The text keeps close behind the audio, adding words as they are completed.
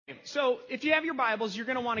so if you have your Bibles, you're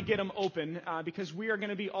going to want to get them open because we are going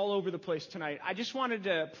to be all over the place tonight. I just wanted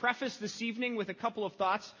to preface this evening with a couple of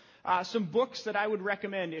thoughts, some books that I would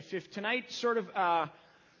recommend. If tonight sort of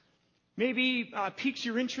maybe piques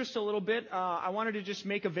your interest a little bit, I wanted to just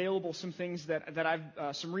make available some things that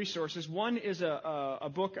I've, some resources. One is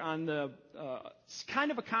a book on it's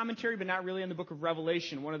kind of a commentary, but not really, on the book of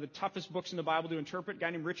Revelation, one of the toughest books in the Bible to interpret. A guy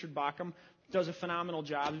named Richard Bauckham does a phenomenal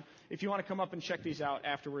job. If you want to come up and check these out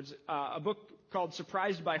afterwards. A book called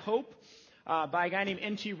Surprised by Hope by a guy named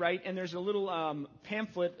N.T. Wright, and there's a little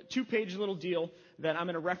pamphlet, 2-page little deal that I'm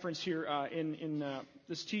going to reference here in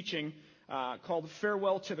this teaching called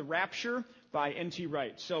Farewell to the Rapture by N.T.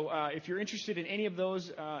 Wright. So if you're interested in any of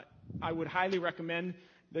those, I would highly recommend.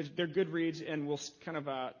 They're good reads, and we'll kind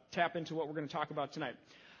of tap into what we're going to talk about tonight.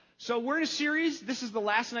 So we're in a series. This is the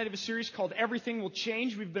last night of a series called Everything Will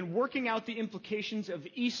Change. We've been working out the implications of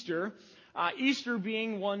Easter. Easter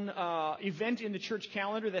being one event in the church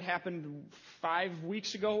calendar that happened 5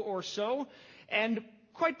 weeks ago or so, and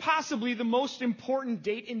quite possibly the most important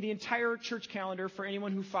date in the entire church calendar for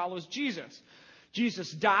anyone who follows Jesus.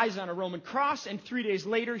 Jesus dies on a Roman cross, and 3 days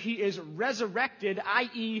later he is resurrected,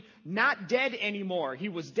 i.e. not dead anymore. He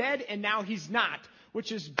was dead, and now he's not,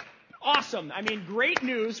 which is awesome. I mean, great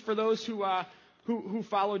news for those who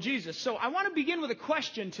follow Jesus. So I want to begin with a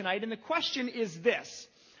question tonight, and the question is this.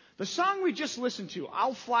 The song we just listened to,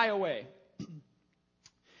 I'll Fly Away,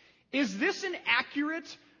 is this an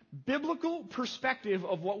accurate biblical perspective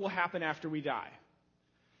of what will happen after we die?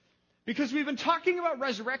 Because we've been talking about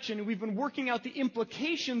resurrection, and we've been working out the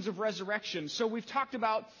implications of resurrection. So we've talked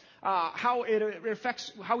about how it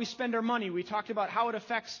affects how we spend our money. We talked about how it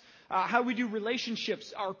affects how we do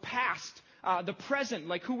relationships, our past, the present,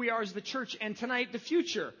 like who we are as the church, and tonight, the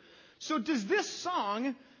future. So does this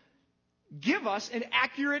song give us an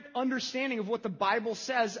accurate understanding of what the Bible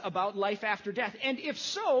says about life after death? And if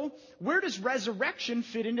so, where does resurrection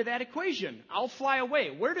fit into that equation? I'll fly away.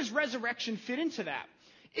 Where does resurrection fit into that?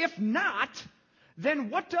 If not, then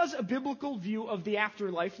what does a biblical view of the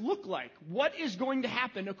afterlife look like? What is going to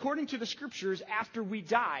happen according to the Scriptures after we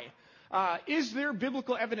die? Is there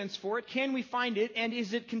biblical evidence for it? Can we find it? And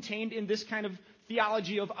is it contained in this kind of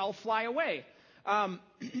theology of I'll fly away?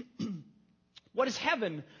 What is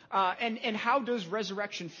heaven? And how does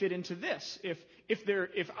resurrection fit into this?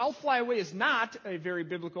 If I'll fly away is not a very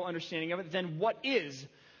biblical understanding of it, then what is?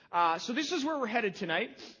 So this is where we're headed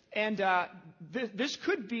tonight. And this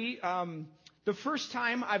could be the first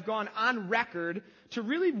time I've gone on record to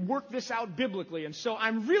really work this out biblically. And so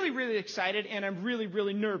I'm really, really excited, and I'm really,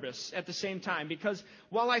 really nervous at the same time, because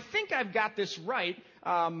while I think I've got this right,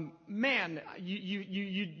 man,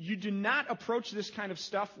 you do not approach this kind of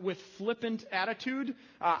stuff with flippant attitude.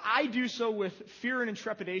 I do so with fear and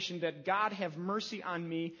trepidation that God have mercy on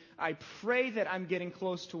me. I pray that I'm getting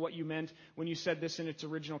close to what you meant when you said this in its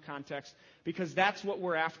original context, because that's what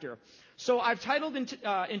we're after. So I've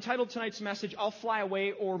entitled tonight's message, I'll Fly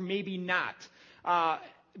Away or Maybe Not,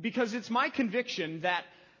 because it's my conviction that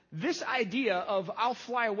this idea of I'll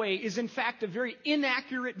fly away is in fact a very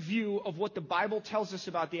inaccurate view of what the Bible tells us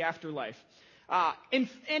about the afterlife. And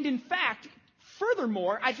in fact,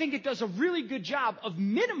 furthermore, I think it does a really good job of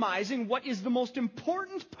minimizing what is the most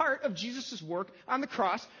important part of Jesus' work on the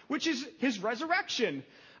cross, which is his resurrection.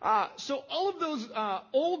 So all of those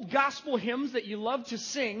old gospel hymns that you love to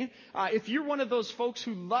sing, if you're one of those folks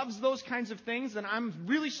who loves those kinds of things, then I'm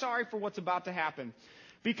really sorry for what's about to happen.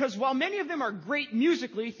 Because while many of them are great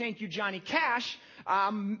musically, thank you, Johnny Cash,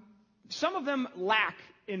 some of them lack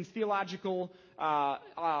in theological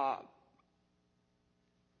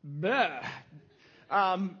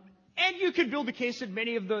and you could build a case that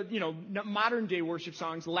many of the, modern day worship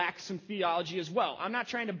songs lack some theology as well. I'm not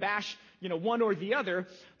trying to bash, one or the other,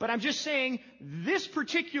 but I'm just saying this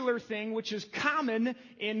particular thing, which is common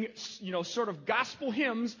in, sort of gospel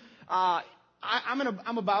hymns,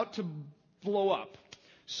 I'm about to blow up.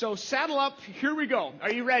 So saddle up. Here we go.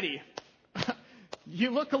 Are you ready?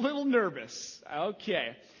 You look a little nervous.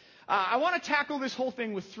 Okay. I want to tackle this whole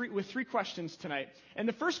thing with three questions tonight. And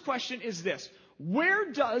the first question is this.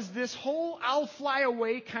 Where does this whole I'll fly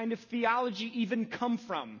away kind of theology even come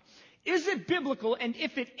from? Is it biblical? And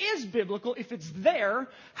if it is biblical, if it's there,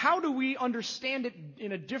 how do we understand it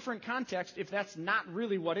in a different context if that's not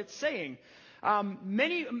really what it's saying?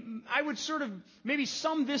 I would sort of maybe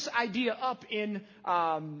sum this idea up in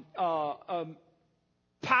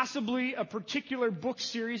possibly a particular book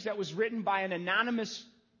series that was written by an anonymous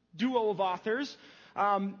duo of authors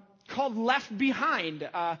called Left Behind.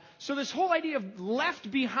 So this whole idea of left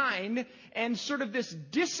behind and sort of this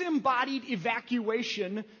disembodied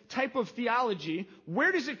evacuation type of theology,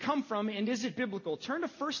 where does it come from and is it biblical? Turn to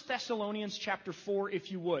 1 Thessalonians chapter 4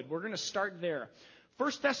 if you would. We're going to start there.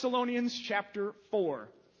 1 Thessalonians chapter 4.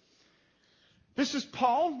 This is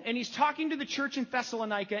Paul, and he's talking to the church in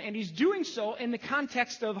Thessalonica, and he's doing so in the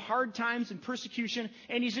context of hard times and persecution,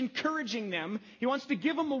 and he's encouraging them. He wants to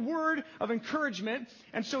give them a word of encouragement,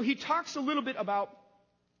 and so he talks a little bit about,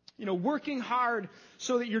 working hard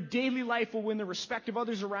so that your daily life will win the respect of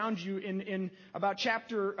others around you in about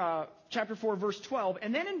chapter 4, verse 12.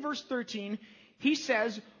 And then in verse 13, he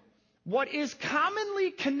says, what is commonly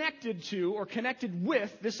connected to or connected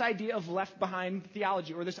with this idea of left behind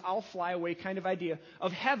theology, or this I'll fly away kind of idea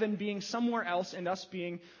of heaven being somewhere else and us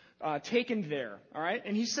being taken there. All right?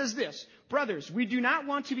 And he says this, brothers, we do not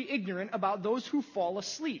want to be ignorant about those who fall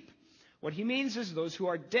asleep. What he means is those who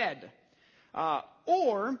are dead.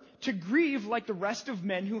 Or to grieve like the rest of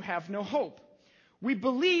men who have no hope. We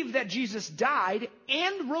believe that Jesus died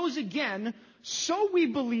and rose again, so we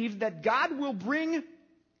believe that God will bring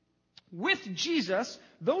with Jesus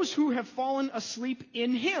those who have fallen asleep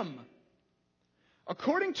in him.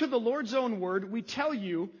 According to the Lord's own word, we tell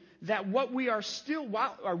you that we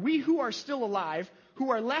who are still alive,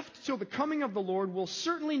 who are left till the coming of the Lord, will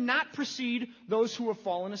certainly not precede those who have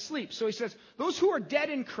fallen asleep. So he says, those who are dead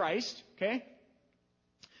in Christ, okay,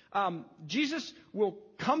 Jesus will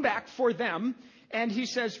come back for them. And he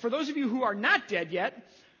says, for those of you who are not dead yet,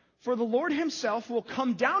 for the Lord himself will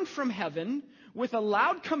come down from heaven with a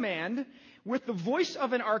loud command, with the voice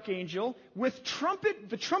of an archangel, with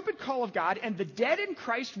the trumpet call of God, and the dead in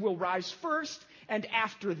Christ will rise first, and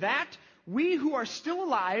after that, we who are still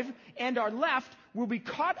alive and are left will be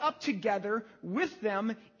caught up together with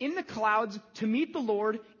them in the clouds to meet the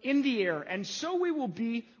Lord in the air, and so we will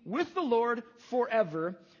be with the Lord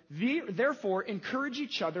forever. Therefore, encourage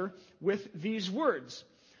each other with these words.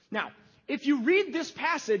 Now, if you read this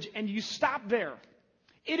passage and you stop there,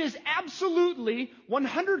 it is absolutely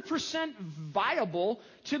 100% viable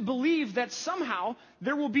to believe that somehow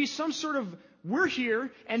there will be some sort of, we're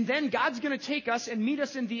here, and then God's going to take us and meet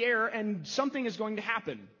us in the air, and something is going to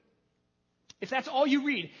happen. If that's all you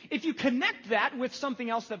read. If you connect that with something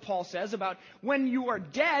else that Paul says about when you are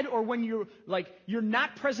dead, or when you're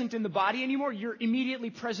not present in the body anymore, you're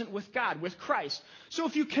immediately present with God, with Christ. So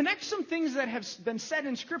if you connect some things that have been said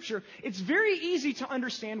in Scripture, it's very easy to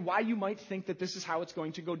understand why you might think that this is how it's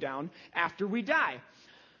going to go down after we die.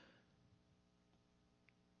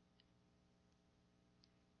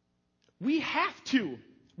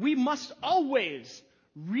 We must always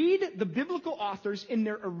read the biblical authors in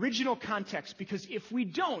their original context, because if we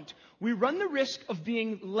don't, we run the risk of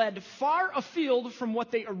being led far afield from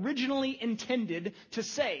what they originally intended to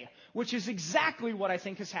say, which is exactly what I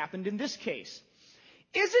think has happened in this case.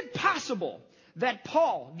 Is it possible that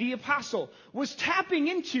Paul, the apostle, was tapping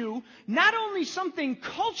into not only something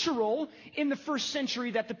cultural in the first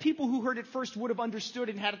century that the people who heard it first would have understood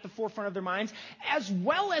and had at the forefront of their minds, as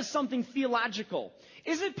well as something theological?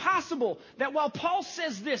 Is it possible that while Paul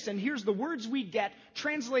says this, and here's the words we get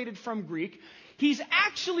translated from Greek, he's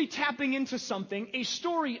actually tapping into something, a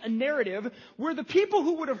story, a narrative, where the people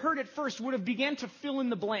who would have heard it first would have began to fill in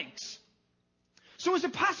the blanks? So is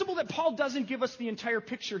it possible that Paul doesn't give us the entire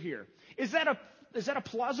picture here? Is that a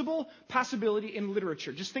plausible possibility in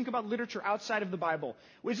literature? Just think about literature outside of the Bible.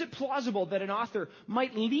 Is it plausible that an author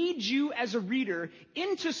might lead you as a reader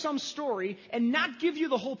into some story and not give you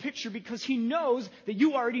the whole picture because he knows that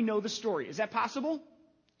you already know the story? Is that possible?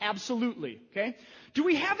 Absolutely. Okay? Do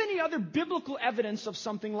we have any other biblical evidence of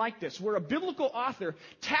something like this, where a biblical author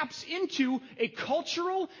taps into a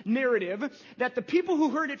cultural narrative that the people who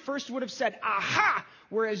heard it first would have said, aha,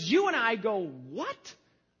 whereas you and I go, what?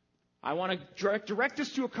 I want to direct us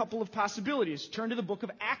to a couple of possibilities. Turn to the book of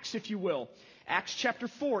Acts, if you will. Acts chapter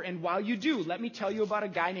 4. And while you do, let me tell you about a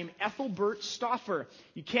guy named Ethelbert Stauffer.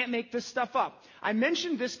 You can't make this stuff up. I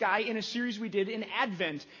mentioned this guy in a series we did in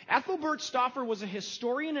Advent. Ethelbert Stauffer was a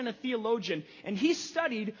historian and a theologian, and he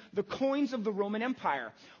studied the coins of the Roman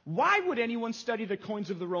Empire. Why would anyone study the coins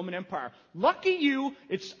of the Roman Empire? Lucky you,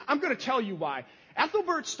 I'm going to tell you why.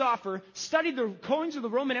 Ethelbert Stauffer studied the coins of the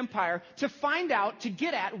Roman Empire to find out, to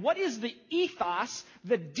get at what is the ethos,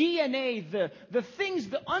 the DNA, the things,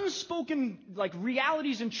 the unspoken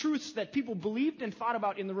realities and truths that people believed and thought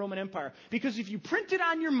about in the Roman Empire. Because if you print it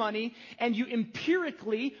on your money and you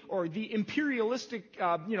empirically, or the imperialistic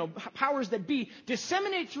powers that be,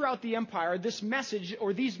 disseminate throughout the empire this message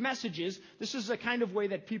or these messages, this is a kind of way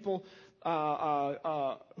that people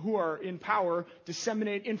who are in power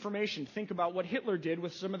disseminate information. Think about what Hitler did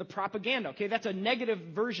with some of the propaganda. Okay, that's a negative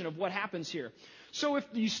version of what happens here. So if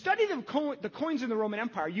you study the coins in the Roman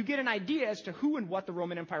Empire, you get an idea as to who and what the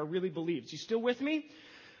Roman Empire really believes. You still with me?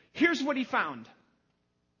 Here's what he found.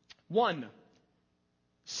 1.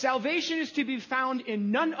 Salvation is to be found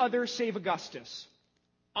in none other save Augustus.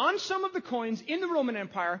 On some of the coins in the Roman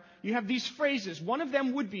Empire, you have these phrases. One of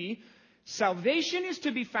them would be, salvation is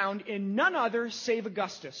to be found in none other save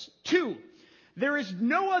Augustus. 2, there is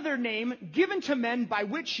no other name given to men by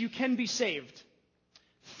which you can be saved.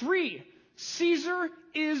 3, Caesar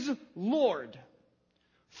is Lord.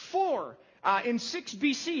 4, in 6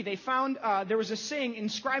 BC, they found there was a saying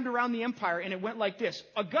inscribed around the empire, and it went like this: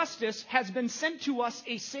 Augustus has been sent to us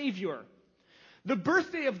a savior. The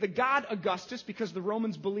birthday of the god Augustus, because the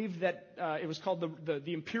Romans believed that it was called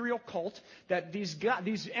the imperial cult, that these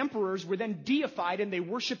emperors were then deified and they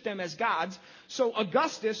worshiped them as gods. So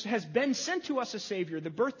Augustus has been sent to us a savior. The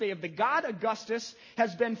birthday of the god Augustus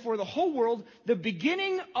has been for the whole world the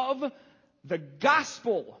beginning of the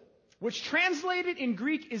gospel, which translated in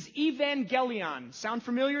Greek is evangelion. Sound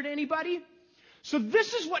familiar to anybody? So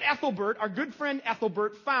this is what Ethelbert, our good friend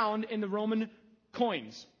Ethelbert, found in the Roman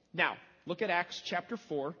coins. Now, look at Acts chapter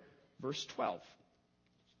 4, verse 12.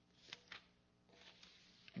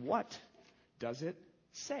 What does it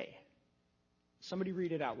say? Somebody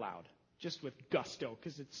read it out loud, just with gusto,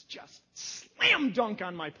 because it's just slam dunk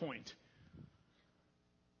on my point.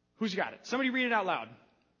 Who's got it? Somebody read it out loud.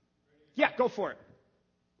 Yeah, go for it.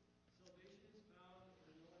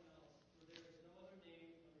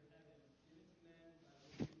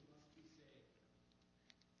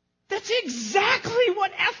 That's exactly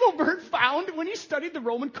what Ethelbert found when he studied the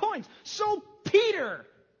Roman coins. So Peter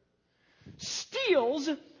steals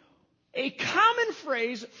a common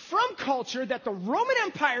phrase from culture that the Roman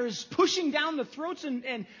Empire is pushing down the throats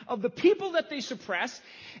and of the people that they suppress,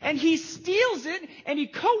 and he steals it and he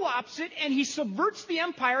co-opts it and he subverts the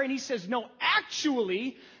empire, and he says, no,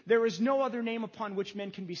 actually, there is no other name upon which men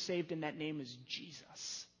can be saved, and that name is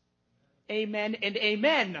Jesus. Amen and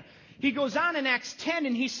amen. He goes on in Acts 10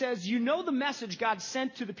 and he says, you know the message God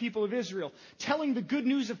sent to the people of Israel, telling the good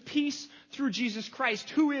news of peace through Jesus Christ,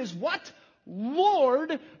 who is what?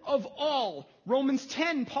 Lord of all. Romans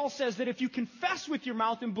 10, Paul says that if you confess with your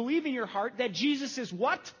mouth and believe in your heart that Jesus is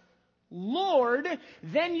what? Lord,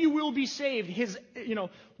 then you will be saved.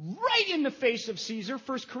 Right in the face of Caesar,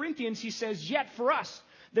 1 Corinthians, he says, yet for us,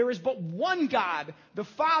 there is but one God, the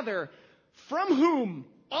Father, from whom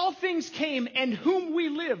all things came and whom we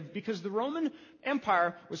live, because the Roman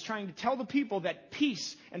Empire was trying to tell the people that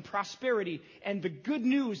peace and prosperity and the good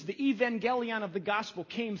news, the evangelion of the gospel,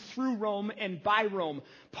 came through Rome and by Rome.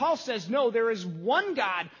 Paul says, no, there is one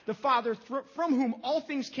God, the Father, from whom all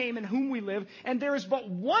things came and whom we live, and there is but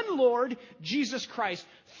one Lord, Jesus Christ,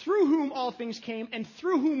 through whom all things came and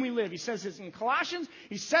through whom we live. He says this in Colossians,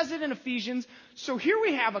 he says it in Ephesians. So here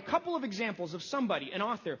we have a couple of examples of somebody, an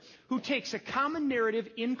author, who takes a common narrative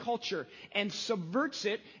in culture and subverts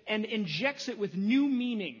it and injects it with new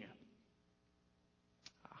meaning.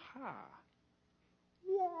 Aha.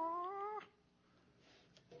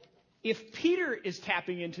 If Peter is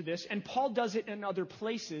tapping into this, and Paul does it in other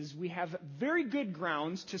places, we have very good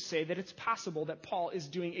grounds to say that it's possible that Paul is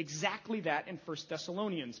doing exactly that in 1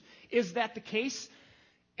 Thessalonians. Is that the case?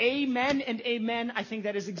 Amen and amen. I think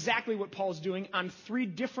that is exactly what Paul is doing on 3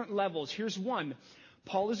 different levels. Here's one.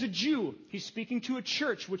 Paul is a Jew. He's speaking to a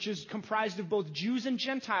church which is comprised of both Jews and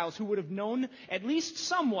Gentiles who would have known at least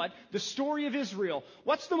somewhat the story of Israel.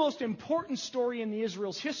 What's the most important story in the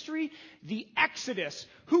Israel's history? The Exodus.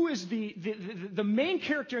 Who is the main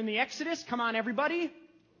character in the Exodus? Come on, everybody.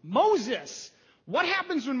 Moses. What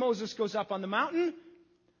happens when Moses goes up on the mountain?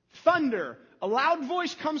 Thunder. A loud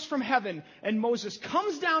voice comes from heaven, and Moses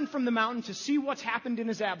comes down from the mountain to see what's happened in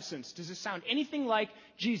his absence. Does it sound anything like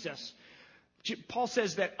Jesus? Paul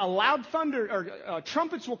says that a loud thunder, or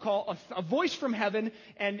trumpets will call, a voice from heaven,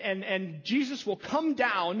 and Jesus will come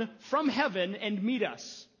down from heaven and meet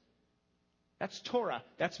us. That's Torah.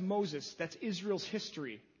 That's Moses. That's Israel's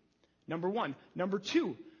history. Number 1. Number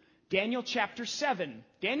 2, Daniel chapter 7.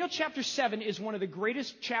 Daniel chapter 7 is one of the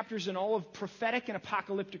greatest chapters in all of prophetic and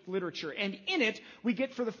apocalyptic literature. And in it, we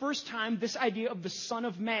get for the first time this idea of the Son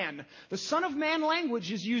of Man. The Son of Man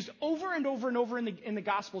language is used over and over and over in the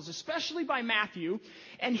Gospels, especially by Matthew,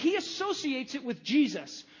 and he associates it with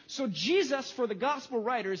Jesus. So Jesus, for the Gospel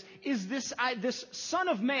writers, is this Son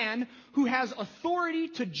of Man who has authority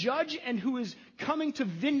to judge and who is coming to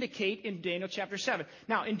vindicate in Daniel chapter 7.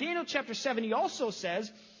 Now, in Daniel chapter 7, he also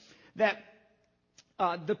says that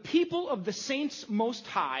the people of the saints most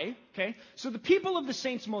high. Okay, so the people of the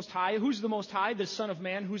saints most high. Who's the most high? The Son of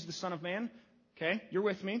Man. Who's the Son of Man? Okay, you're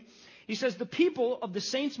with me. He says the people of the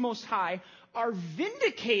saints most high are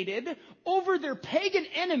vindicated over their pagan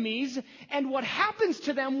enemies, and what happens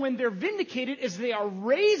to them when they're vindicated is they are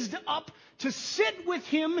raised up to sit with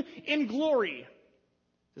him in glory.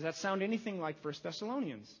 Does that sound anything like 1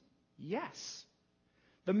 Thessalonians? Yes.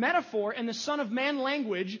 The metaphor and the Son of Man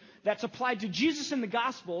language that's applied to Jesus in the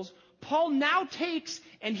Gospels, Paul now takes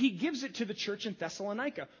and he gives it to the church in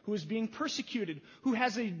Thessalonica, who is being persecuted, who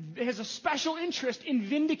has a special interest in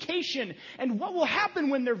vindication. And what will happen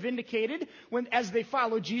when they're vindicated, as they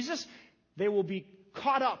follow Jesus? They will be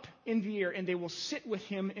caught up in the air and they will sit with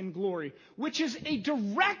him in glory, which is a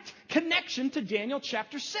direct connection to Daniel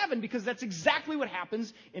chapter 7, because that's exactly what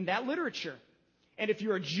happens in that literature. And if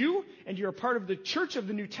you're a Jew and you're a part of the church of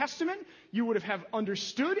the New Testament, you would have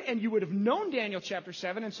understood and you would have known Daniel chapter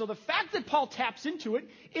 7. And so the fact that Paul taps into it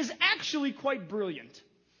is actually quite brilliant.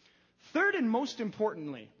 Third and most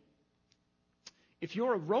importantly, if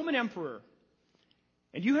you're a Roman emperor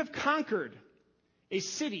and you have conquered a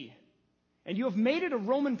city and you have made it a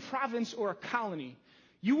Roman province or a colony,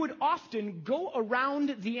 you would often go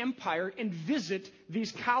around the empire and visit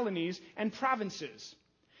these colonies and provinces.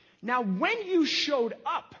 Now, when you showed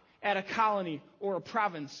up at a colony or a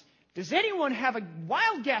province, does anyone have a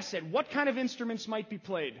wild guess at what kind of instruments might be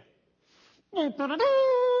played? We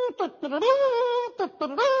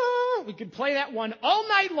could play that one all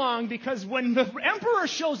night long, because when the emperor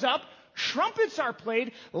shows up, trumpets are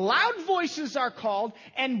played, loud voices are called,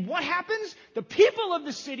 and what happens? The people of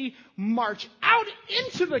the city march out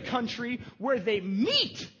into the country where they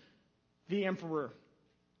meet the emperor,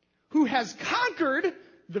 who has conquered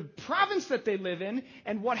the province that they live in.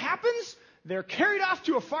 And what happens? They're carried off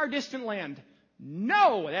to a far distant land.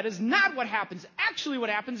 No, that is not what happens. Actually, what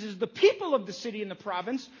happens is the people of the city and the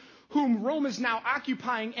province, whom Rome is now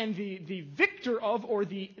occupying, and the victor of, or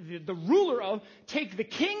the ruler of, take the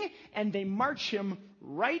king and they march him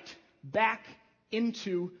right back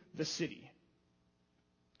into the city.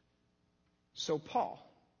 So Paul,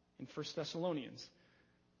 in 1 Thessalonians,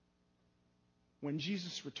 when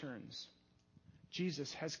Jesus returns,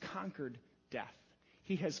 Jesus has conquered death.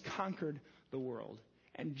 He has conquered the world.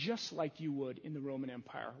 And just like you would in the Roman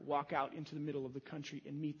Empire, walk out into the middle of the country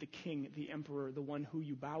and meet the king, the emperor, the one who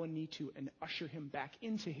you bow a knee to, and usher him back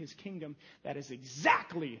into his kingdom, that is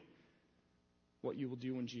exactly what you will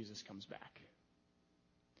do when Jesus comes back.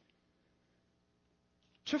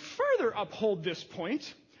 To further uphold this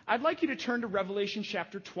point, I'd like you to turn to Revelation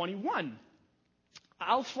chapter 21.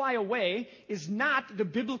 I'll fly away is not the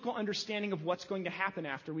biblical understanding of what's going to happen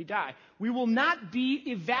after we die. We will not be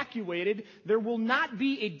evacuated. There will not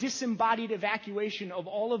be a disembodied evacuation of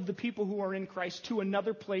all of the people who are in Christ to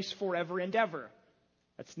another place forever and ever.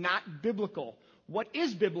 That's not biblical. What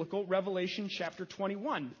is biblical? Revelation chapter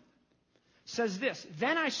 21 says this: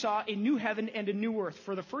 Then I saw a new heaven and a new earth,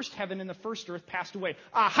 for the first heaven and the first earth passed away.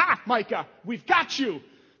 Aha, Micah, we've got you.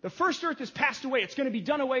 The first earth has passed away. It's going to be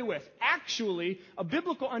done away with. Actually, a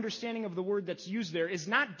biblical understanding of the word that's used there is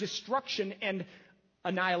not destruction and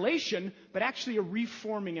annihilation, but actually a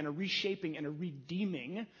reforming and a reshaping and a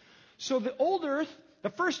redeeming. So the old earth, the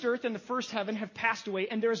first earth and the first heaven have passed away,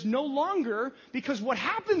 and there is no longer, because what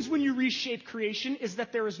happens when you reshape creation is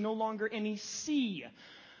that there is no longer any sea.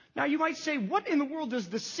 Now, you might say, what in the world does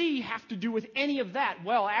the sea have to do with any of that?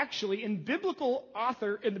 Well, actually, in biblical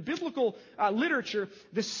literature,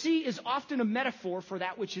 the sea is often a metaphor for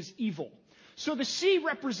that which is evil. So the sea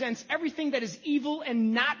represents everything that is evil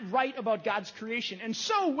and not right about God's creation. And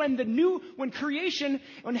so when creation,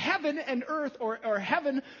 when heaven and earth, or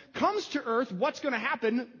heaven comes to earth, what's going to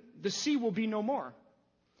happen? The sea will be no more.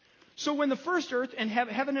 So when the first earth and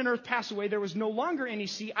heaven and earth pass away, there was no longer any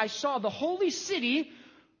sea. I saw the holy city,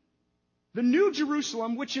 the New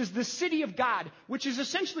Jerusalem, which is the city of God, which is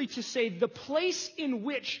essentially to say the place in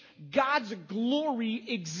which God's glory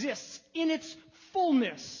exists in its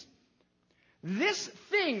fullness. This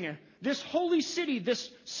thing, this holy city, this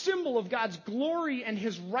symbol of God's glory and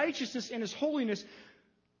his righteousness and his holiness,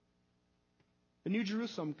 the New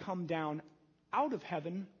Jerusalem, come down out of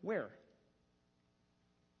heaven where?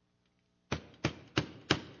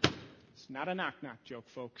 It's not a knock-knock joke,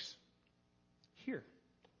 folks. Here.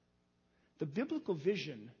 The biblical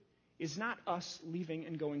vision is not us leaving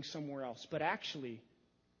and going somewhere else, but actually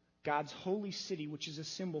God's holy city, which is a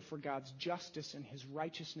symbol for God's justice and his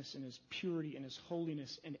righteousness and his purity and his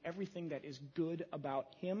holiness and everything that is good about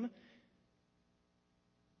him,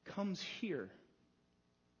 comes here.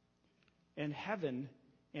 And heaven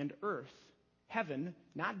and earth heaven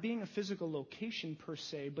not being a physical location per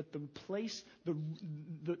se, but the place,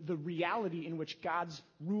 the reality in which God's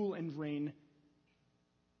rule and reign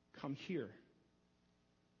come here.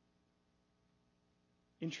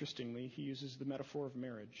 Interestingly, he uses the metaphor of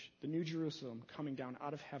marriage. The New Jerusalem coming down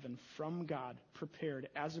out of heaven from God, prepared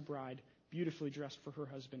as a bride, beautifully dressed for her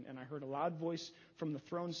husband. And I heard a loud voice from the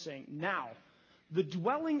throne saying, "Now, the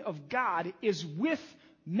dwelling of God is with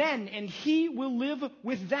men, and he will live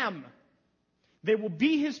with them. They will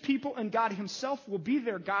be his people, and God himself will be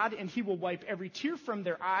their God, and he will wipe every tear from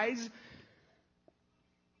their eyes.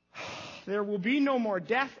 There will be no more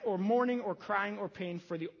death or mourning or crying or pain,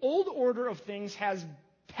 for the old order of things has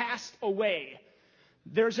passed away."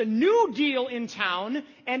 There's a new deal in town,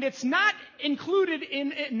 and it's not included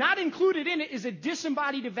in it is a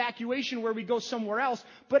disembodied evacuation where we go somewhere else,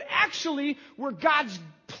 but actually where God's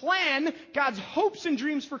plan, God's hopes and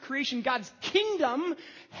dreams for creation, God's kingdom,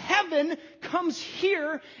 heaven comes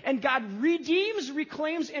here, and God redeems,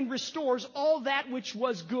 reclaims, and restores all that which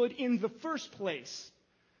was good in the first place.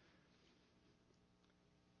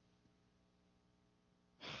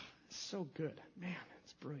 So good. Man,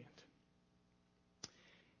 it's brilliant.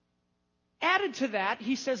 Added to that,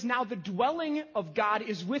 he says, now the dwelling of God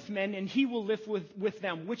is with men, and he will live with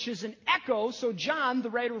them, which is an echo. So John, the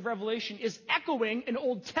writer of Revelation, is echoing an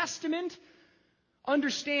Old Testament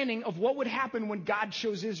understanding of what would happen when God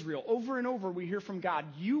chose Israel. Over and over we hear from God,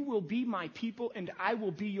 "You will be my people, and I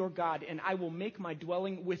will be your God, and I will make my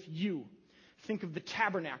dwelling with you." Think of the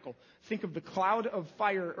tabernacle. Think of the cloud of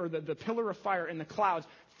fire, or the pillar of fire in the clouds.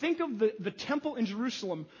 Think of the temple in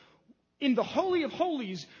Jerusalem, in the Holy of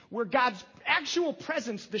Holies, where God's actual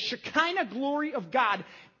presence, the Shekinah glory of God,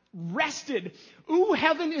 rested. Ooh,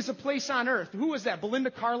 heaven is a place on earth. Who was that?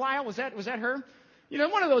 Belinda Carlisle? Was that her? You know,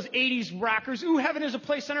 one of those 80s rockers. Ooh, heaven is a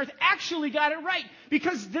place on earth. Actually got it right.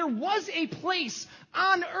 Because there was a place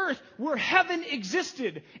on earth where heaven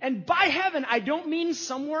existed. And by heaven, I don't mean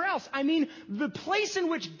somewhere else. I mean the place in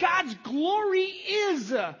which God's glory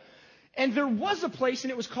is. And there was a place,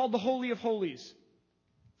 and it was called the Holy of Holies.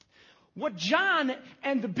 What John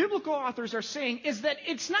and the biblical authors are saying is that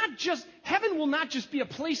it's not just, heaven will not just be a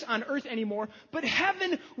place on earth anymore, but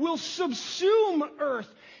heaven will subsume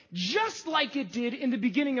earth, just like it did in the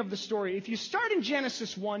beginning of the story. If you start in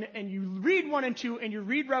Genesis 1 and you read 1 and 2 and you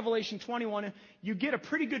read Revelation 21, you get a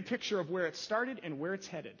pretty good picture of where it started and where it's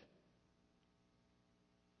headed.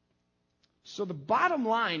 So the bottom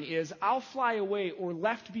line is, I'll fly away, or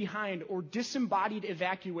left behind, or disembodied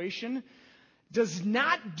evacuation does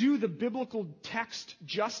not do the biblical text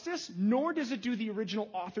justice, nor does it do the original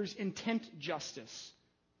author's intent justice.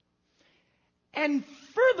 And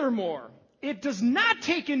furthermore, it does not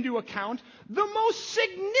take into account the most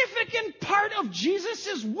significant part of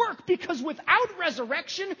Jesus' work, because without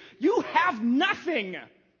resurrection, you have nothing.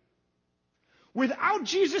 Without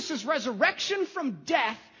Jesus' resurrection from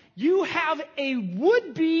death, you have a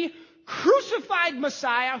would-be crucified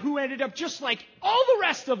Messiah who ended up just like all the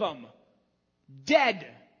rest of them. Dead.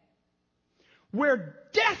 Where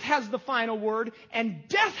death has the final word, and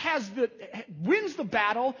death wins the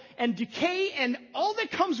battle, and decay and all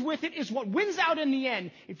that comes with it is what wins out in the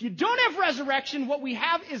end. If you don't have resurrection, what we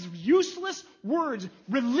have is useless words.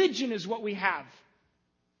 Religion is what we have.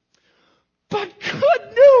 But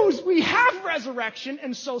good news, we have resurrection,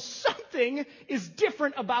 and so something is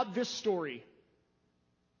different about this story.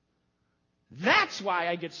 That's why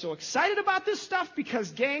I get so excited about this stuff,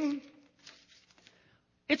 because, gang,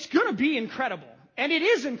 it's going to be incredible. And it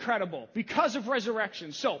is incredible because of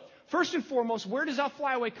resurrection. So, first and foremost, where does "I'll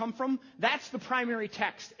fly away" come from? That's the primary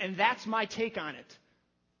text, and that's my take on it.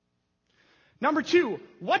 Number two,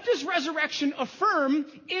 what does resurrection affirm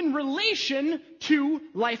in relation to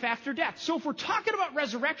life after death? So if we're talking about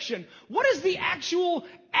resurrection, what is the actual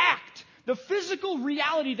act, the physical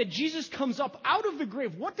reality that Jesus comes up out of the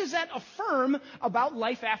grave? What does that affirm about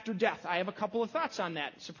life after death? I have a couple of thoughts on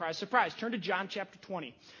that. Surprise, surprise. Turn to John chapter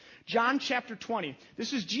 20. John chapter 20.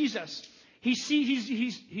 This is Jesus.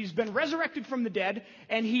 He's been resurrected from the dead,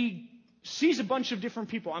 and he sees a bunch of different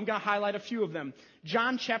people. I'm going to highlight a few of them.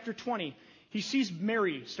 John chapter 20. He sees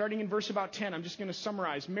Mary, starting in verse about 10. I'm just going to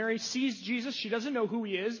summarize. Mary sees Jesus. She doesn't know who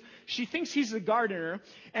he is. She thinks he's the gardener.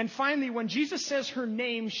 And finally, when Jesus says her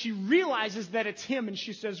name, she realizes that it's him. And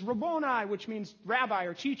she says, Rabboni, which means rabbi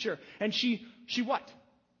or teacher. And she what?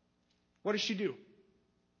 What does she do?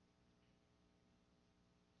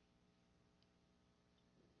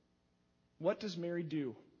 What does Mary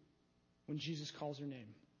do when Jesus calls her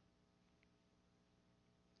name?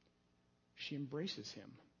 She embraces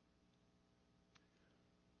him.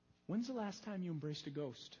 When's the last time you embraced a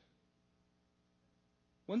ghost?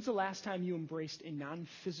 When's the last time you embraced a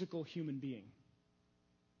non-physical human being?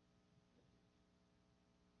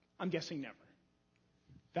 I'm guessing never.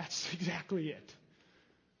 That's exactly it.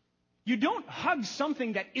 You don't hug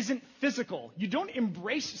something that isn't physical. You don't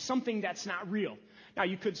embrace something that's not real. Now,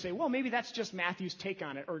 you could say, well, maybe that's just Matthew's take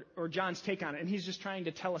on it or John's take on it, and he's just trying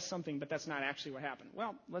to tell us something, but that's not actually what happened.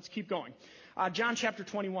 Well, let's keep going. John chapter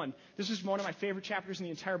 21. This is one of my favorite chapters in the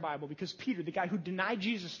entire Bible because Peter, the guy who denied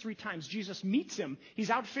Jesus 3 times, Jesus meets him. He's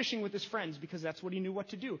out fishing with his friends because that's what he knew what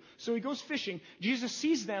to do. So he goes fishing. Jesus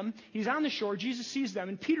sees them. He's on the shore. Jesus sees them,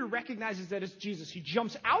 and Peter recognizes that it's Jesus. He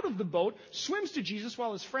jumps out of the boat, swims to Jesus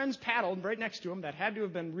while his friends paddled right next to him. That had to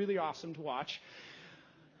have been really awesome to watch.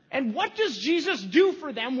 And what does Jesus do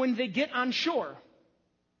for them when they get on shore?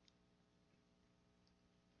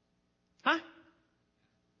 Huh?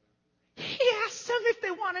 He asks them if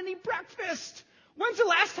they want any breakfast. When's the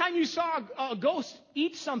last time you saw a ghost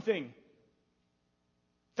eat something?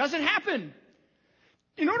 Doesn't happen.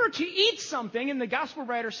 In order to eat something, and the gospel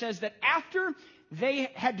writer says that after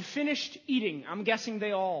they had finished eating, I'm guessing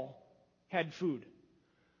they all had food.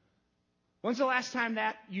 When's the last time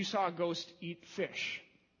that you saw a ghost eat fish?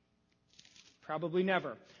 Probably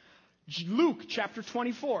never. Luke chapter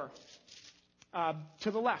 24.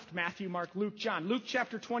 To the left, Matthew, Mark, Luke, John. Luke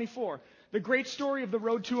chapter 24. The great story of the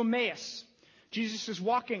road to Emmaus. Jesus is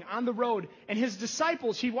walking on the road, and his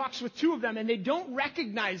disciples, he walks with 2 of them, and they don't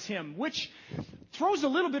recognize him, which throws a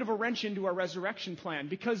little bit of a wrench into our resurrection plan,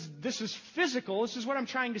 because this is physical. This is what I'm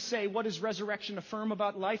trying to say. What does resurrection affirm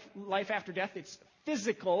about life after death? It's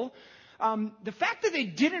physical. The fact that they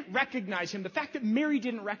didn't recognize him, the fact that Mary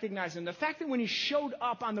didn't recognize him, the fact that when he showed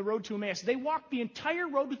up on the road to Emmaus, they walked the entire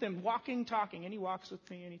road with him, walking, talking, and he walks with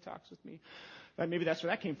me, and he talks with me. Maybe that's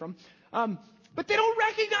where that came from. But they don't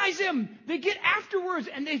recognize him. They get afterwards,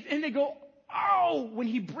 and they go, oh, when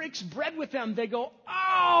he breaks bread with them, they go,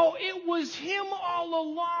 oh, it was him all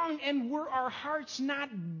along, and were our hearts not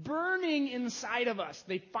burning inside of us?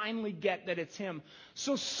 They finally get that it's him.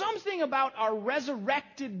 So something about our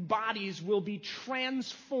resurrected bodies will be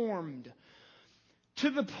transformed to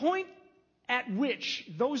the point at which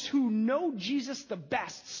those who know Jesus the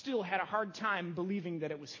best still had a hard time believing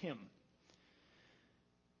that it was him.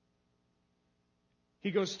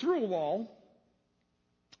 He goes through a wall,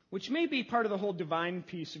 which may be part of the whole divine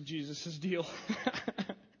piece of Jesus' deal.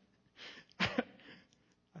 I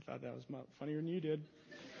thought that was funnier than you did.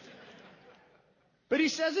 But he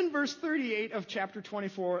says in verse 38 of chapter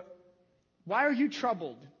 24, why are you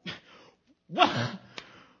troubled? Why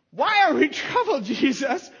are we troubled,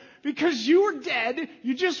 Jesus? Because you were dead,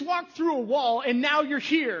 you just walked through a wall, and now you're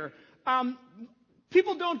here.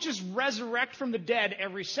 People don't just resurrect from the dead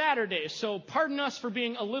every Saturday, so pardon us for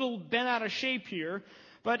being a little bent out of shape here.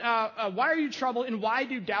 But why are you troubled, and why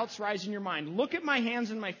do doubts rise in your mind? Look at my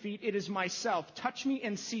hands and my feet. It is myself. Touch me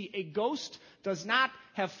and see. A ghost does not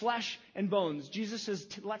have flesh and bones. Jesus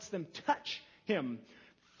lets them touch him.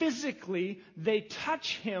 Physically, they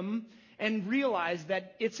touch him and realize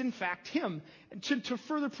that it's in fact him. To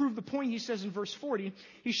further prove the point, he says in verse 40,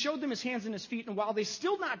 he showed them his hands and his feet, and while they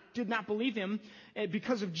still did not believe him,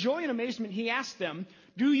 because of joy and amazement, he asked them,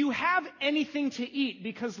 do you have anything to eat?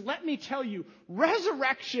 Because let me tell you,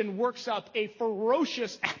 resurrection works up a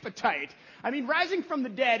ferocious appetite. I mean, rising from the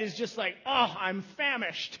dead is just like, oh, I'm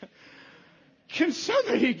famished. Can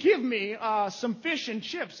somebody give me some fish and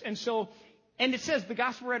chips? And it says, the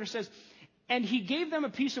gospel writer says, and he gave them a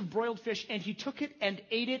piece of broiled fish, and he took it and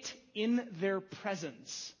ate it in their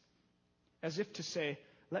presence. As if to say,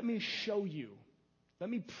 let me show you, let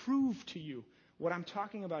me prove to you what I'm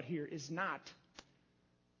talking about here is not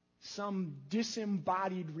some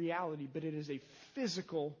disembodied reality, but it is a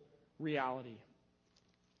physical reality.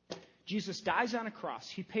 Jesus dies on a cross.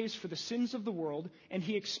 He pays for the sins of the world, and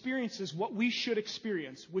he experiences what we should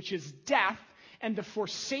experience, which is death and the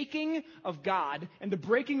forsaking of God and the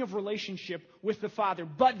breaking of relationship with the Father.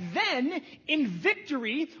 But then, in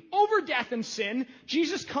victory over death and sin,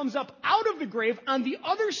 Jesus comes up out of the grave on the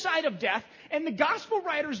other side of death, and the gospel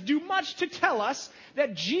writers do much to tell us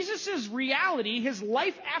that Jesus' reality, his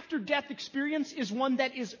life after death experience, is one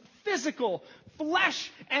that is physical,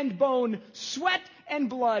 flesh and bone, sweat and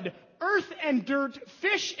blood, earth and dirt,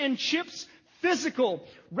 fish and chips, physical.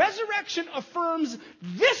 Resurrection affirms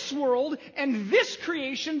this world and this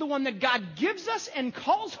creation, the one that God gives us and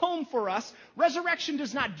calls home for us. Resurrection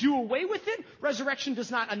does not do away with it. Resurrection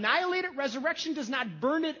does not annihilate it. Resurrection does not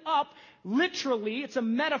burn it up. Literally, it's a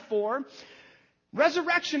metaphor.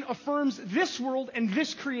 Resurrection affirms this world and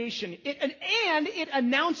this creation. It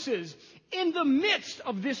announces in the midst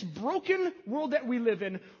of this broken world that we live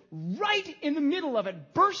in, right in the middle of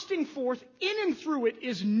it, bursting forth in and through it,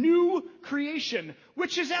 is new creation,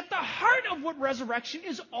 which is at the heart of what resurrection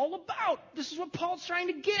is all about. This is what Paul's trying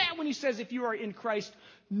to get at when he says, if you are in Christ,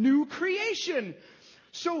 new creation.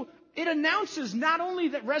 So it announces not only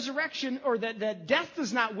that resurrection, or that death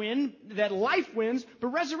does not win, that life wins, but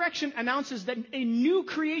resurrection announces that a new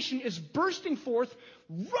creation is bursting forth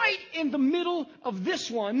right in the middle of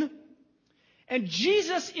this one. And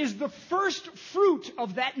Jesus is the first fruit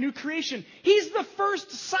of that new creation. He's the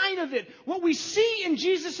first sign of it. What we see in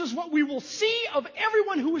Jesus is what we will see of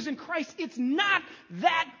everyone who is in Christ. It's not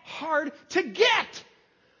that hard to get.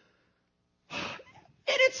 And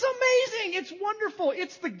it's amazing. It's wonderful.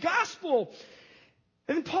 It's the gospel.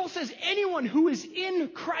 And then Paul says, anyone who is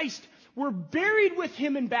in Christ, were buried with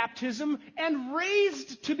him in baptism and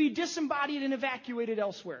raised to be disembodied and evacuated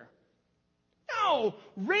elsewhere. No,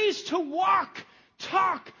 raised to walk,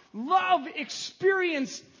 talk, love,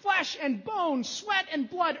 experience, flesh and bone, sweat and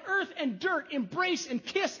blood, earth and dirt, embrace and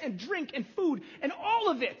kiss and drink and food, and all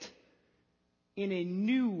of it in a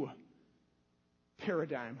new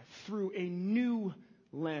paradigm, through a new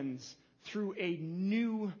lens, through a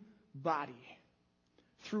new body,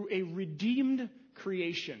 through a redeemed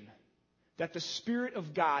creation that the Spirit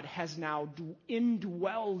of God has now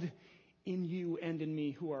indwelled in you and in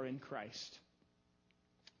me who are in Christ.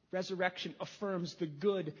 Resurrection affirms the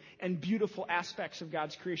good and beautiful aspects of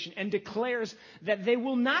God's creation and declares that they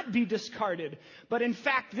will not be discarded, but in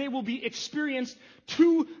fact they will be experienced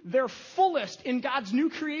to their fullest in God's new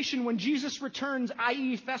creation when Jesus returns,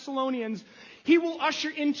 i.e. Thessalonians.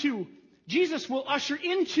 Jesus will usher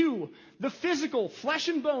into the physical, flesh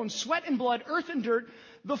and bone, sweat and blood, earth and dirt,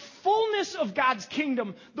 the fullness of God's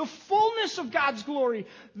kingdom, the fullness of God's glory,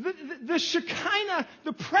 the Shekinah,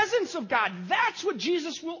 the presence of God. That's what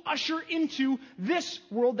Jesus will usher into this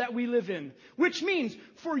world that we live in. Which means,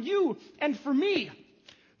 for you and for me,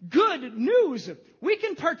 good news. We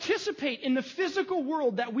can participate in the physical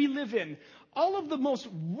world that we live in. All of the most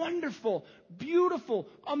wonderful, beautiful,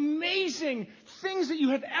 amazing things that you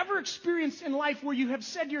have ever experienced in life, where you have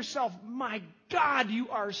said to yourself, my God, you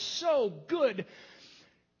are so good.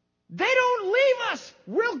 They don't leave us.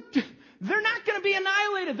 They're not going to be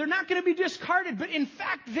annihilated. They're not going to be discarded. But in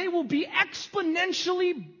fact, they will be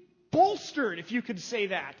exponentially bolstered, if you could say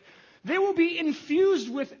that. They will be infused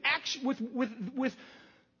with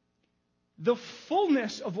the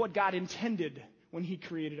fullness of what God intended when He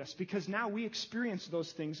created us. Because now we experience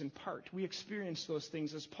those things in part. We experience those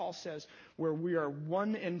things, as Paul says, where we are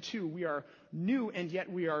one and two. We are new, and yet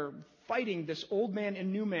we are fighting this old man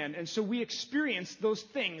and new man. And so we experience those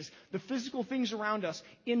things, the physical things around us,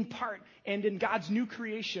 in part. And in God's new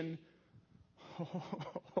creation,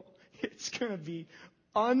 it's going to be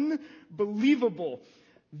unbelievable.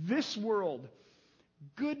 This world,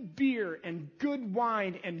 good beer and good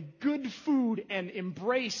wine and good food and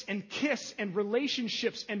embrace and kiss and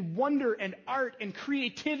relationships and wonder and art and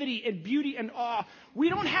creativity and beauty and awe. We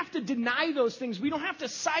don't have to deny those things. We don't have to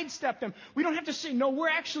sidestep them. We don't have to say, no, we're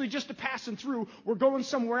actually just a passing through. We're going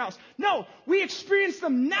somewhere else. No, we experience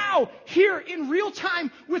them now, here in real time,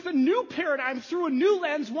 with a new paradigm, through a new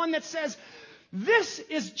lens, one that says, this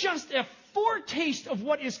is just a foretaste of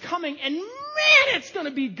what is coming, and man, it's going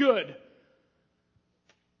to be good.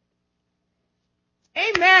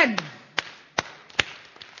 Amen.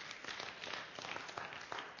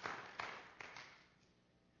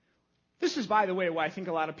 This is, by the way, why I think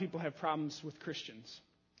a lot of people have problems with Christians.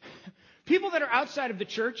 People that are outside of the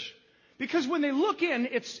church, because when they look in,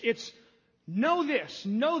 it's no this,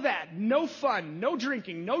 no that, no fun, no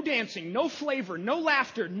drinking, no dancing, no flavor, no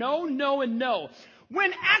laughter, no, and no.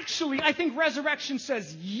 When actually, I think resurrection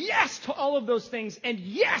says yes to all of those things, and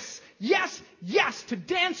yes to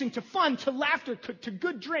dancing, to fun, to laughter, to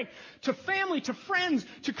good drink, to family, to friends,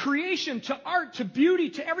 to creation, to art, to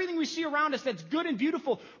beauty, to everything we see around us that's good and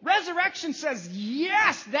beautiful. Resurrection says,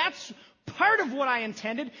 yes, that's part of what I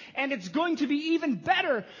intended, and it's going to be even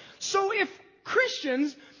better. So if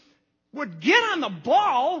Christians would get on the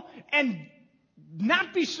ball and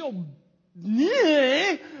not be so...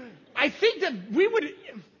 I think that we would...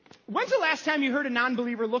 When's the last time you heard a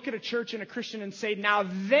non-believer look at a church and a Christian and say, now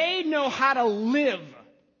they know how to live?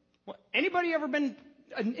 Anybody ever been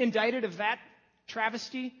indicted of that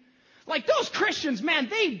travesty? Like those Christians, man,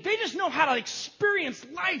 they just know how to experience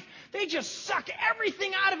life. They just suck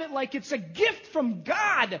everything out of it like it's a gift from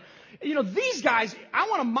God. You know, these guys,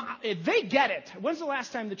 they get it. When's the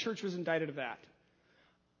last time the church was indicted of that?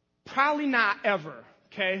 Probably not ever,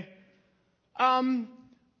 okay?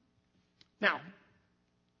 Now,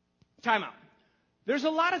 time out. There's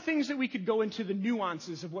a lot of things that we could go into the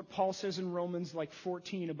nuances of what Paul says in Romans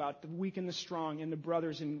 14 about the weak and the strong and the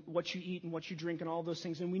brothers and what you eat and what you drink and all those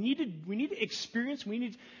things. And we need to experience, we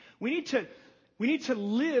need to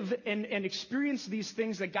live and experience these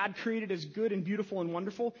things that God created as good and beautiful and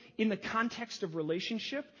wonderful in the context of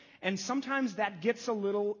relationship. And sometimes that gets a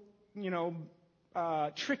little,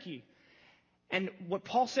 tricky. And what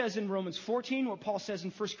Paul says in Romans 14, what Paul says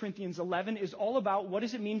in 1 Corinthians 11 is all about what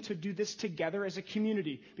does it mean to do this together as a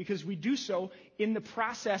community? Because we do so in the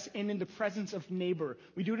process and in the presence of neighbor.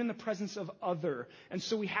 We do it in the presence of other. And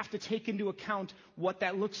so we have to take into account what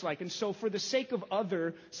that looks like. And so for the sake of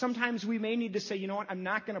other, sometimes we may need to say, you know what, I'm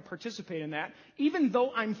not going to participate in that. Even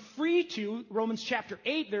though I'm free to, Romans chapter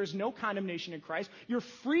 8, there's no condemnation in Christ. You're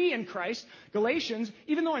free in Christ. Galatians,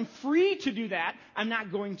 even though I'm free to do that, I'm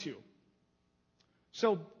not going to.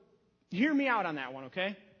 So, hear me out on that one,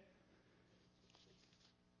 okay?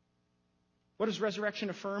 What does resurrection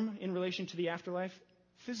affirm in relation to the afterlife?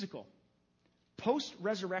 Physical.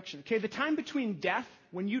 Post-resurrection. Okay, the time between death,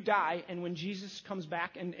 when you die, and when Jesus comes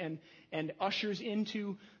back and ushers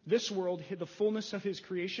into this world the fullness of his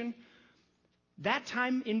creation, that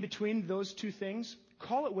time in between those two things,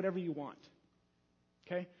 call it whatever you want.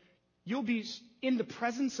 Okay? You'll be in the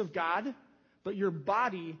presence of God, but your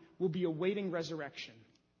body will be awaiting resurrection.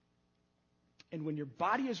 And when your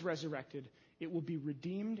body is resurrected, it will be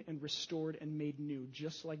redeemed and restored and made new,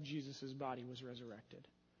 just like Jesus' body was resurrected.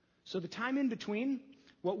 So the time in between,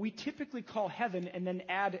 what we typically call heaven and then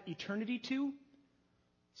add eternity to,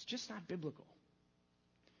 it's just not biblical.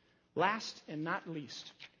 Last and not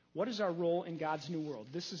least, what is our role in God's new world?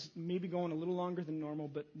 This is maybe going a little longer than normal,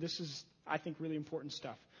 but this is, I think, really important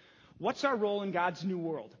stuff. What's our role in God's new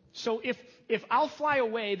world? So if I'll fly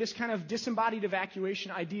away, this kind of disembodied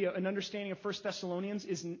evacuation idea and understanding of 1 Thessalonians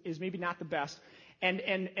is maybe not the best.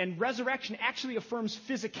 And resurrection actually affirms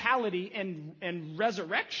physicality and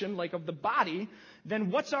resurrection, like of the body, then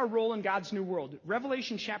what's our role in God's new world?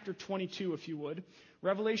 Revelation chapter 22, if you would.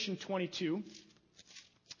 Revelation 22,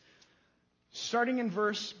 starting in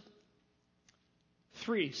verse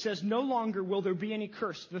 3 says, "No longer will there be any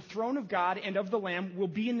curse. The throne of God and of the Lamb will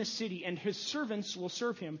be in the city, and his servants will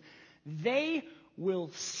serve him. They will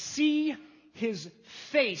see his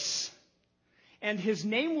face, and his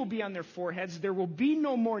name will be on their foreheads. There will be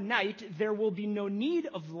no more night. There will be no need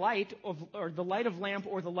of light, or the light of lamp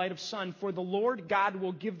or the light of sun, for the Lord God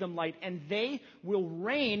will give them light, and they will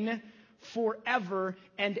reign forever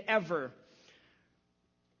and ever."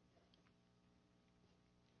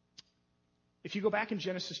 If you go back in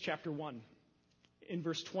Genesis chapter 1, in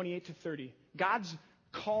verse 28 to 30, God's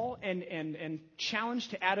call and challenge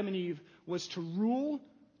to Adam and Eve was to rule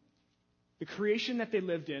the creation that they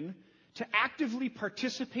lived in, to actively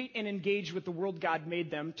participate and engage with the world God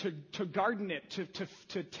made them, to garden it,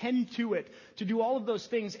 to tend to it, to do all of those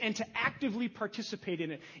things, and to actively participate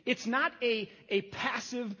in it. It's not a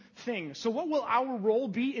passive thing. So what will our role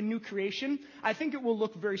be in new creation? I think it will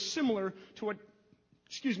look very similar to what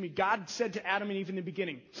God said to Adam and Eve in the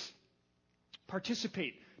beginning.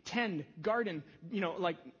 Participate, tend, garden,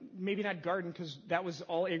 like maybe not garden because that was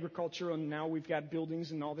all agriculture and now we've got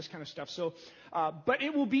buildings and all this kind of stuff. So, but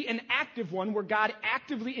it will be an active one where God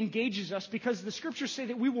actively engages us because the scriptures say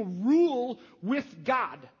that we will rule with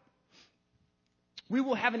God. We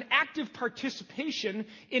will have an active participation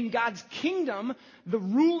in God's kingdom, the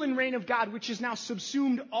rule and reign of God, which has now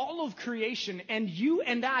subsumed all of creation. And you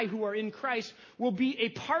and I, who are in Christ, will be a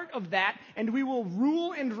part of that, and we will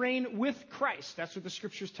rule and reign with Christ. That's what the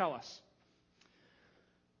scriptures tell us.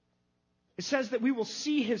 It says that we will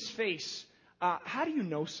see his face. How do you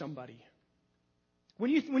know somebody?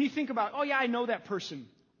 When you think about, oh yeah, I know that person,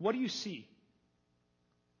 what do you see?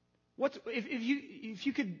 If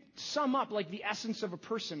you could sum up like the essence of a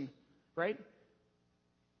person, right?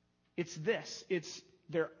 It's this. It's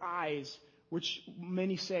their eyes, which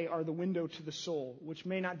many say are the window to the soul, which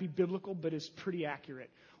may not be biblical, but is pretty accurate.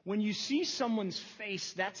 When you see someone's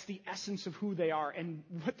face, that's the essence of who they are. And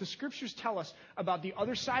what the scriptures tell us about the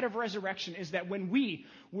other side of resurrection is that when we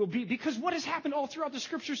will be, because what has happened all throughout the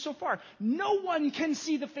scriptures so far, no one can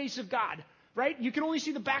see the face of God. Right? You can only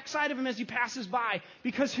see the backside of him as he passes by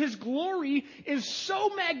because his glory is so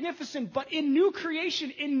magnificent. But in new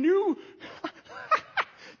creation, in new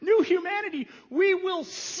humanity, we will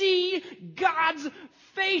see God's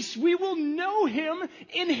face. We will know him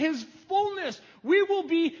in his fullness. We will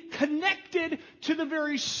be connected to the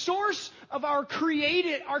very source of our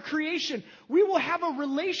creation. We will have a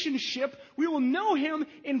relationship. We will know him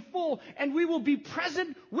in full, and we will be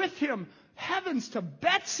present with him. Heavens to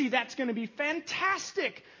Betsy, that's going to be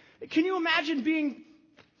fantastic. Can you imagine being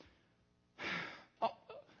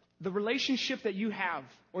the relationship that you have,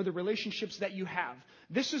 or the relationships that you have,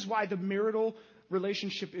 this is why the marital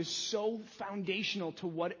relationship is so foundational to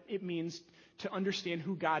what it means to understand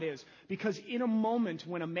who God is. Because in a moment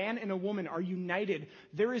when a man and a woman are united,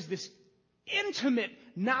 there is this intimate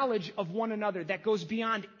knowledge of one another that goes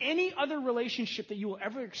beyond any other relationship that you will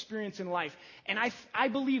ever experience in life. And I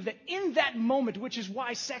believe that in that moment, which is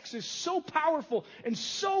why sex is so powerful and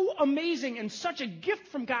so amazing and such a gift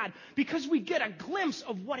from God, because we get a glimpse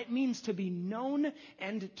of what it means to be known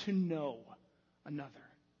and to know another.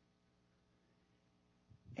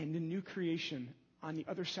 And in new creation, on the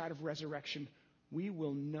other side of resurrection, we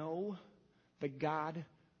will know the God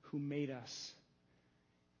who made us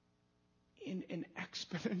in an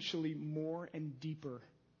exponentially more and deeper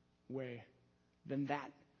way than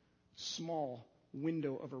that small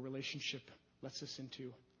window of a relationship lets us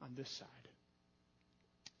into on this side.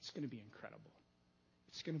 It's going to be incredible.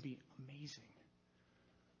 It's going to be amazing.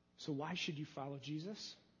 So why should you follow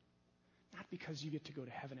Jesus? Not because you get to go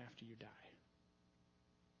to heaven after you die,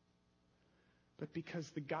 but because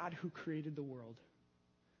the God who created the world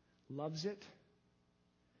loves it,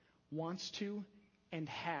 wants to, and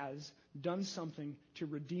has done something to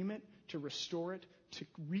redeem it, to restore it, to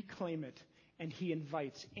reclaim it. And he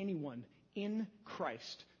invites anyone in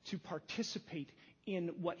Christ to participate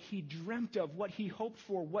in what he dreamt of, what he hoped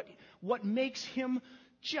for, what makes him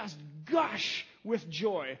just gush with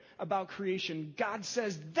joy about creation. God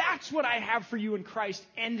says, that's what I have for you in Christ,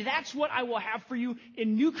 and that's what I will have for you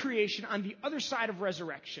in new creation on the other side of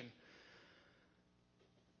resurrection.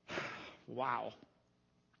 Wow.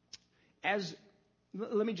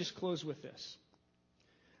 Let me just close with this.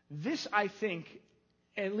 This, I think,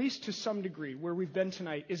 at least to some degree, where we've been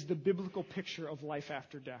tonight, is the biblical picture of life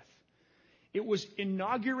after death. It was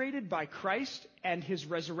inaugurated by Christ and his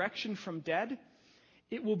resurrection from dead.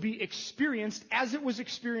 It will be experienced as it was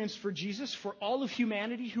experienced for Jesus, for all of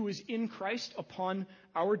humanity who is in Christ upon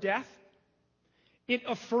our death. It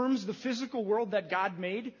affirms the physical world that God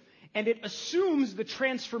made, and it assumes the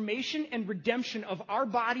transformation and redemption of our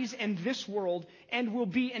bodies and this world, and will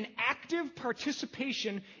be an active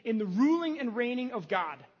participation in the ruling and reigning of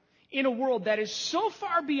God in a world that is so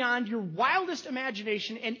far beyond your wildest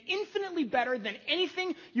imagination and infinitely better than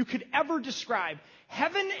anything you could ever describe.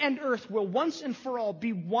 Heaven and earth will once and for all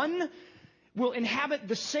be one, will inhabit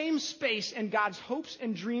the same space, and God's hopes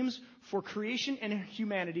and dreams for creation and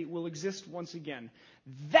humanity will exist once again.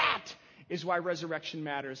 That is why resurrection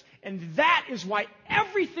matters. And that is why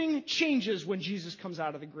everything changes when Jesus comes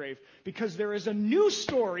out of the grave. Because there is a new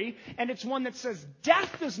story, and it's one that says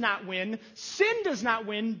death does not win, sin does not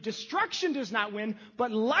win, destruction does not win,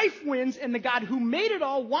 but life wins, and the God who made it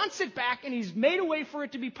all wants it back, and he's made a way for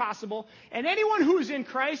it to be possible. And anyone who is in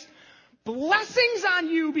Christ, blessings on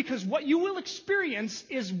you, because what you will experience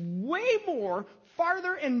is way more,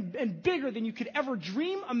 farther and bigger than you could ever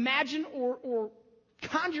dream, imagine, or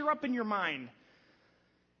conjure up in your mind.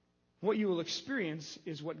 What you will experience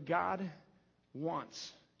is what God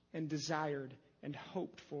wants and desired and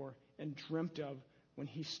hoped for and dreamt of when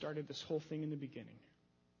he started this whole thing in the beginning.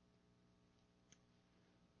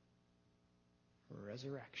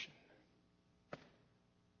 Resurrection.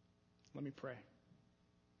 Let me pray.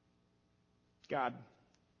 God,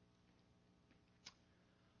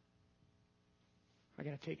 I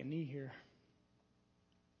got to take a knee here.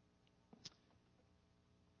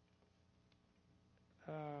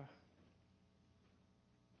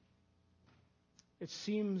 It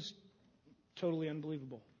seems totally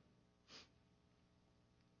unbelievable.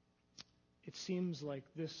 It seems like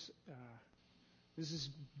this is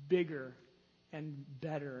bigger and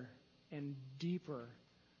better and deeper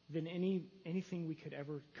than anything we could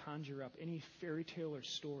ever conjure up, any fairy tale or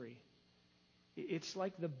story. It's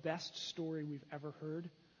like the best story we've ever heard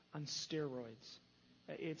on steroids.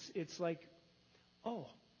 It's like, oh,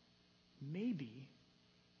 maybe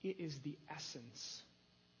it is the essence.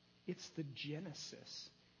 It's the genesis.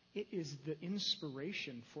 It is the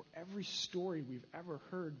inspiration for every story we've ever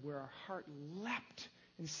heard, where our heart leapt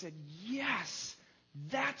and said, yes,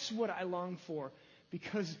 that's what I long for.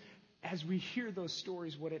 Because as we hear those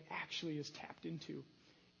stories, what it actually is tapped into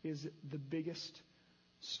is the biggest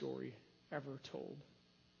story ever told,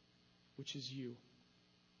 which is you,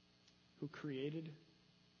 who created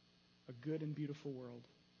a good and beautiful world,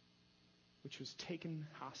 which was taken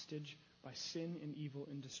hostage by sin and evil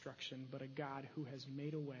and destruction, but a God who has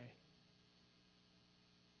made a way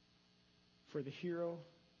for the hero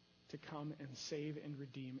to come and save and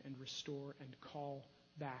redeem and restore and call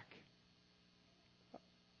back.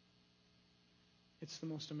 It's the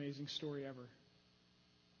most amazing story ever.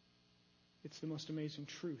 It's the most amazing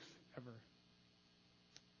truth ever.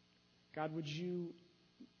 God, would you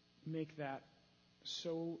make that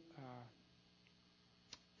so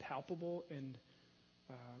palpable and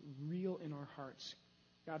real in our hearts.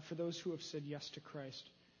 God, for those who have said yes to Christ,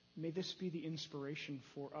 may this be the inspiration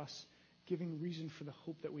for us, giving reason for the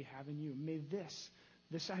hope that we have in you. May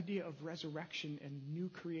this idea of resurrection and new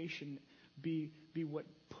creation be what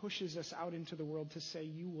pushes us out into the world to say,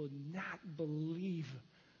 you will not believe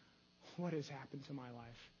what has happened to my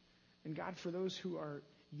life. And God, for those who are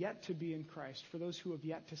yet to be in Christ, for those who have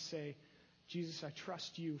yet to say, Jesus, I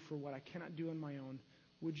trust you for what I cannot do on my own,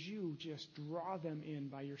 would you just draw them in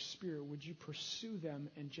by your Spirit? Would you pursue them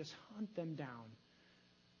and just hunt them down?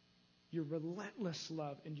 Your relentless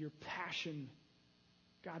love and your passion,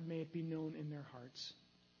 God, may it be known in their hearts.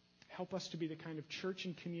 Help us to be the kind of church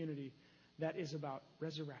and community that is about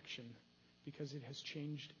resurrection, because it has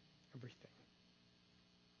changed everything.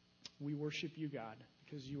 We worship you, God,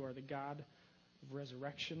 because you are the God of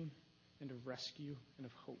resurrection and of rescue and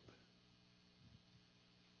of hope.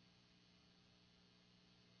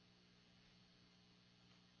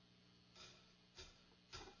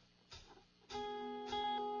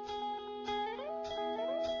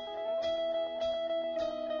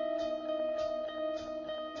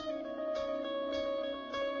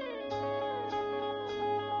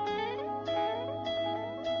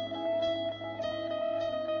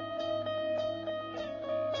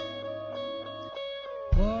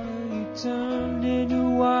 Turned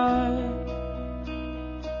into wine.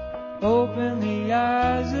 Open the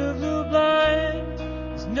eyes of the blind.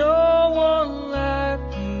 There's no one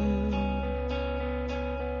like you,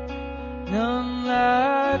 none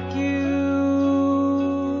like you.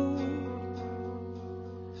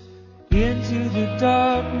 Into the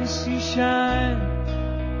darkness you shine.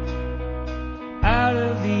 Out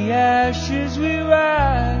of the ashes we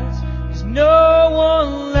rise. There's no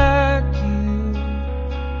one like you,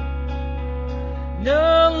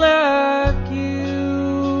 none like you.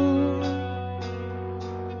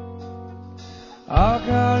 Our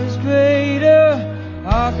God is greater,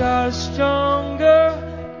 our God is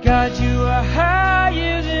stronger. God, you are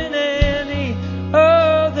higher than any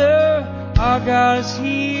other. Our God is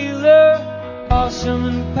healer, awesome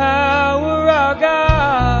in power. Our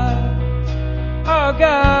God, our God.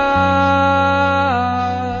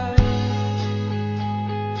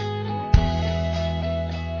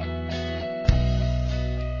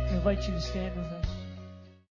 I invite you to stand with us.